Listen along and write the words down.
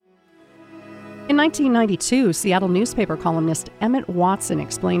In 1992, Seattle newspaper columnist Emmett Watson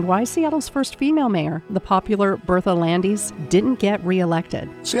explained why Seattle's first female mayor, the popular Bertha Landis, didn't get reelected.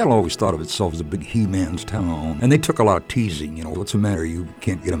 Seattle always thought of itself as a big he-man's town, and they took a lot of teasing. What's the matter? You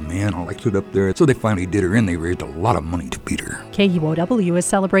can't get a man elected up there. So they finally did her in. They raised a lot of money to beat her. KUOW is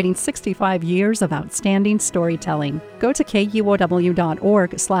celebrating 65 years of outstanding storytelling. Go to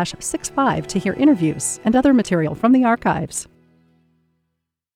KUOW.org/65 to hear interviews and other material from the archives.